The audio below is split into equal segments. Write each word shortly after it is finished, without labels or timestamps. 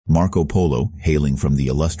Marco Polo, hailing from the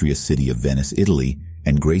illustrious city of Venice, Italy,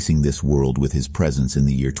 and gracing this world with his presence in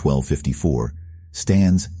the year 1254,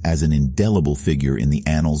 stands as an indelible figure in the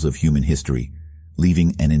annals of human history,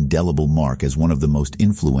 leaving an indelible mark as one of the most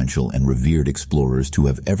influential and revered explorers to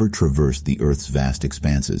have ever traversed the Earth's vast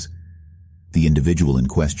expanses. The individual in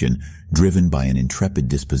question, driven by an intrepid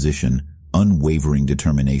disposition, unwavering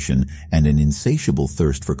determination, and an insatiable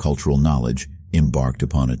thirst for cultural knowledge, embarked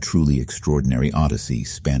upon a truly extraordinary odyssey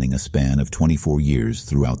spanning a span of 24 years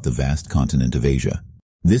throughout the vast continent of Asia.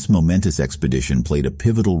 This momentous expedition played a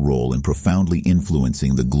pivotal role in profoundly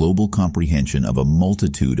influencing the global comprehension of a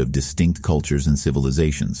multitude of distinct cultures and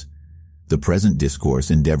civilizations. The present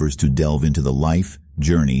discourse endeavors to delve into the life,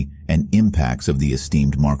 journey, and impacts of the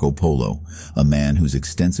esteemed Marco Polo, a man whose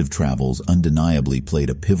extensive travels undeniably played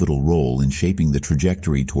a pivotal role in shaping the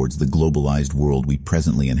trajectory towards the globalized world we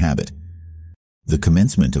presently inhabit. The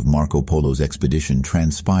commencement of Marco Polo's expedition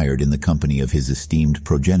transpired in the company of his esteemed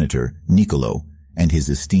progenitor, Niccolo, and his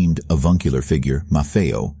esteemed avuncular figure,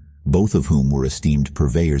 Maffeo, both of whom were esteemed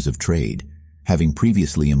purveyors of trade, having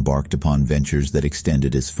previously embarked upon ventures that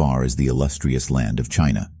extended as far as the illustrious land of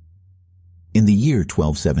China. In the year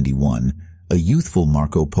 1271, a youthful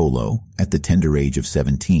Marco Polo, at the tender age of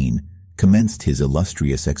 17, commenced his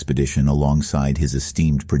illustrious expedition alongside his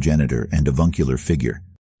esteemed progenitor and avuncular figure.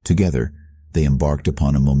 Together, they embarked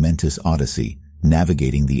upon a momentous odyssey,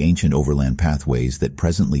 navigating the ancient overland pathways that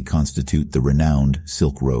presently constitute the renowned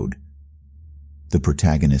Silk Road. The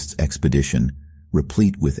protagonist's expedition,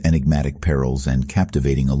 replete with enigmatic perils and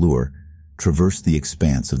captivating allure, traversed the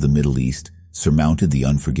expanse of the Middle East, surmounted the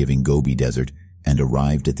unforgiving Gobi Desert, and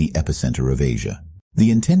arrived at the epicenter of Asia.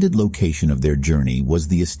 The intended location of their journey was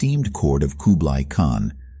the esteemed court of Kublai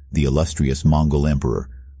Khan, the illustrious Mongol emperor,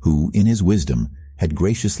 who, in his wisdom, had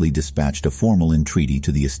graciously dispatched a formal entreaty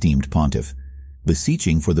to the esteemed pontiff,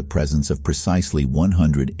 beseeching for the presence of precisely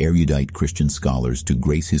 100 erudite Christian scholars to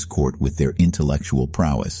grace his court with their intellectual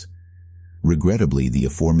prowess. Regrettably, the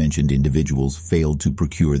aforementioned individuals failed to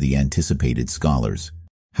procure the anticipated scholars.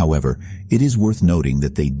 However, it is worth noting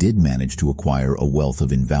that they did manage to acquire a wealth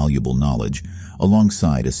of invaluable knowledge,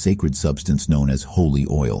 alongside a sacred substance known as holy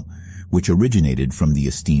oil, which originated from the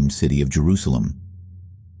esteemed city of Jerusalem.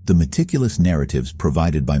 The meticulous narratives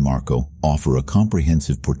provided by Marco offer a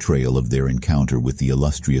comprehensive portrayal of their encounter with the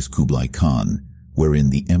illustrious Kublai Khan, wherein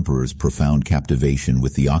the emperor's profound captivation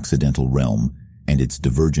with the Occidental realm and its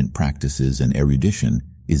divergent practices and erudition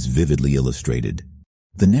is vividly illustrated.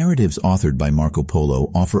 The narratives authored by Marco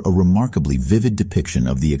Polo offer a remarkably vivid depiction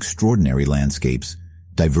of the extraordinary landscapes,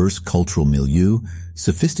 diverse cultural milieu,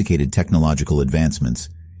 sophisticated technological advancements,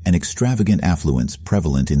 and extravagant affluence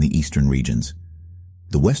prevalent in the eastern regions.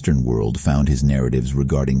 The Western world found his narratives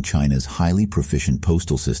regarding China's highly proficient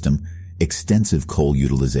postal system, extensive coal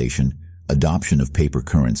utilization, adoption of paper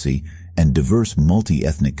currency, and diverse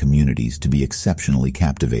multi-ethnic communities to be exceptionally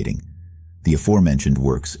captivating. The aforementioned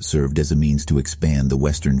works served as a means to expand the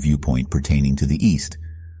Western viewpoint pertaining to the East,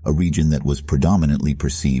 a region that was predominantly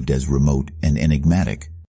perceived as remote and enigmatic.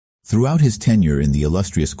 Throughout his tenure in the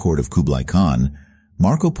illustrious court of Kublai Khan,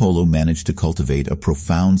 Marco Polo managed to cultivate a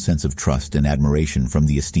profound sense of trust and admiration from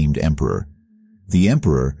the esteemed emperor. The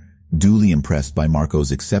emperor, duly impressed by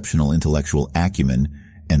Marco's exceptional intellectual acumen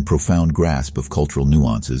and profound grasp of cultural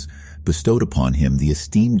nuances, bestowed upon him the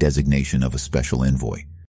esteemed designation of a special envoy.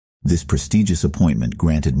 This prestigious appointment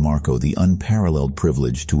granted Marco the unparalleled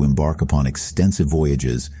privilege to embark upon extensive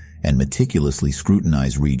voyages and meticulously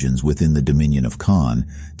scrutinize regions within the dominion of Khan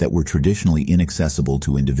that were traditionally inaccessible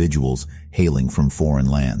to individuals hailing from foreign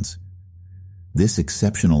lands. This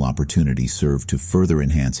exceptional opportunity served to further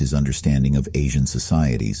enhance his understanding of Asian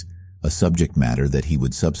societies, a subject matter that he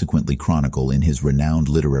would subsequently chronicle in his renowned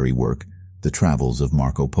literary work, The Travels of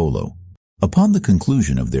Marco Polo. Upon the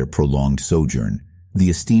conclusion of their prolonged sojourn, the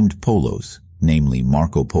esteemed Polos, namely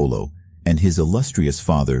Marco Polo, and his illustrious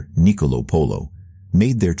father, Niccolo Polo,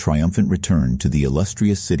 made their triumphant return to the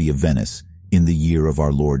illustrious city of Venice in the year of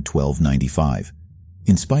our Lord 1295.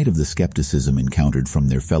 In spite of the skepticism encountered from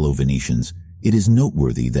their fellow Venetians, it is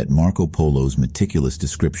noteworthy that Marco Polo's meticulous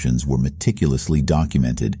descriptions were meticulously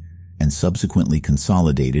documented and subsequently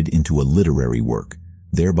consolidated into a literary work,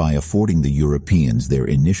 thereby affording the Europeans their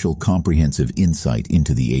initial comprehensive insight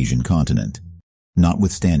into the Asian continent.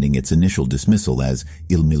 Notwithstanding its initial dismissal as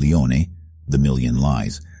Il Milione, the Million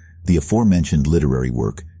Lies, the aforementioned literary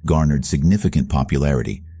work garnered significant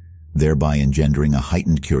popularity, thereby engendering a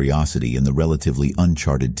heightened curiosity in the relatively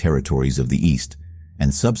uncharted territories of the East,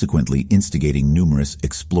 and subsequently instigating numerous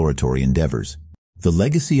exploratory endeavors. The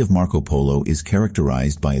legacy of Marco Polo is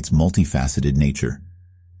characterized by its multifaceted nature.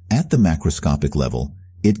 At the macroscopic level,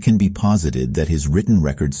 It can be posited that his written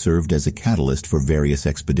record served as a catalyst for various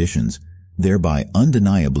expeditions, thereby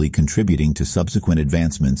undeniably contributing to subsequent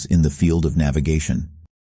advancements in the field of navigation.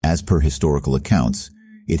 As per historical accounts,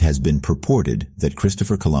 it has been purported that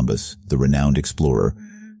Christopher Columbus, the renowned explorer,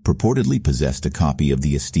 purportedly possessed a copy of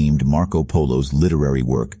the esteemed Marco Polo's literary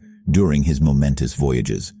work during his momentous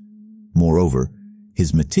voyages. Moreover,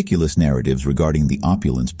 his meticulous narratives regarding the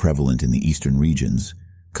opulence prevalent in the eastern regions,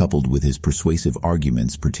 coupled with his persuasive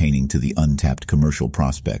arguments pertaining to the untapped commercial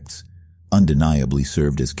prospects, undeniably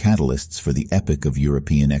served as catalysts for the epic of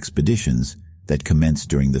European expeditions that commenced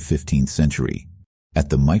during the 15th century. At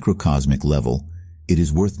the microcosmic level, it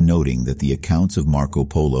is worth noting that the accounts of Marco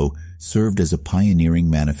Polo served as a pioneering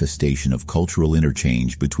manifestation of cultural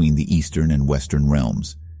interchange between the eastern and western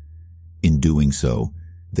realms. In doing so,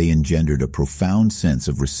 they engendered a profound sense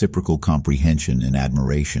of reciprocal comprehension and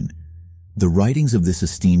admiration. The writings of this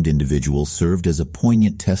esteemed individual served as a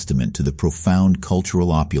poignant testament to the profound cultural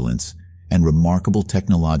opulence and remarkable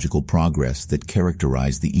technological progress that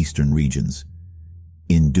characterized the eastern regions.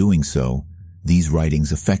 In doing so, these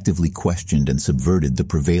writings effectively questioned and subverted the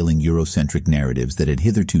prevailing Eurocentric narratives that had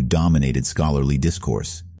hitherto dominated scholarly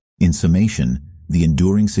discourse. In summation, the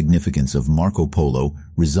enduring significance of Marco Polo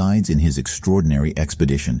resides in his extraordinary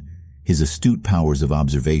expedition, his astute powers of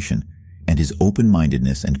observation, and his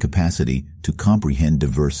open-mindedness and capacity to comprehend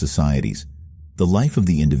diverse societies. The life of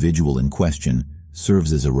the individual in question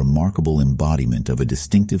serves as a remarkable embodiment of a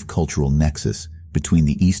distinctive cultural nexus between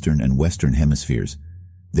the Eastern and Western hemispheres,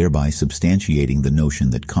 thereby substantiating the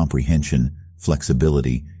notion that comprehension,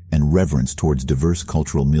 flexibility, and reverence towards diverse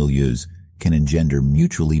cultural milieus can engender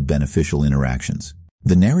mutually beneficial interactions.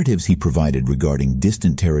 The narratives he provided regarding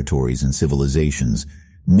distant territories and civilizations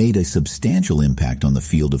made a substantial impact on the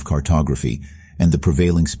field of cartography and the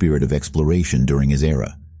prevailing spirit of exploration during his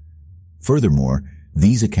era. Furthermore,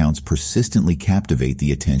 these accounts persistently captivate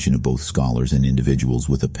the attention of both scholars and individuals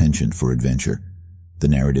with a penchant for adventure. The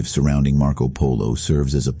narrative surrounding Marco Polo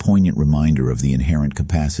serves as a poignant reminder of the inherent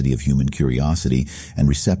capacity of human curiosity and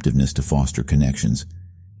receptiveness to foster connections,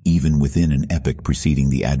 even within an epoch preceding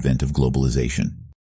the advent of globalization.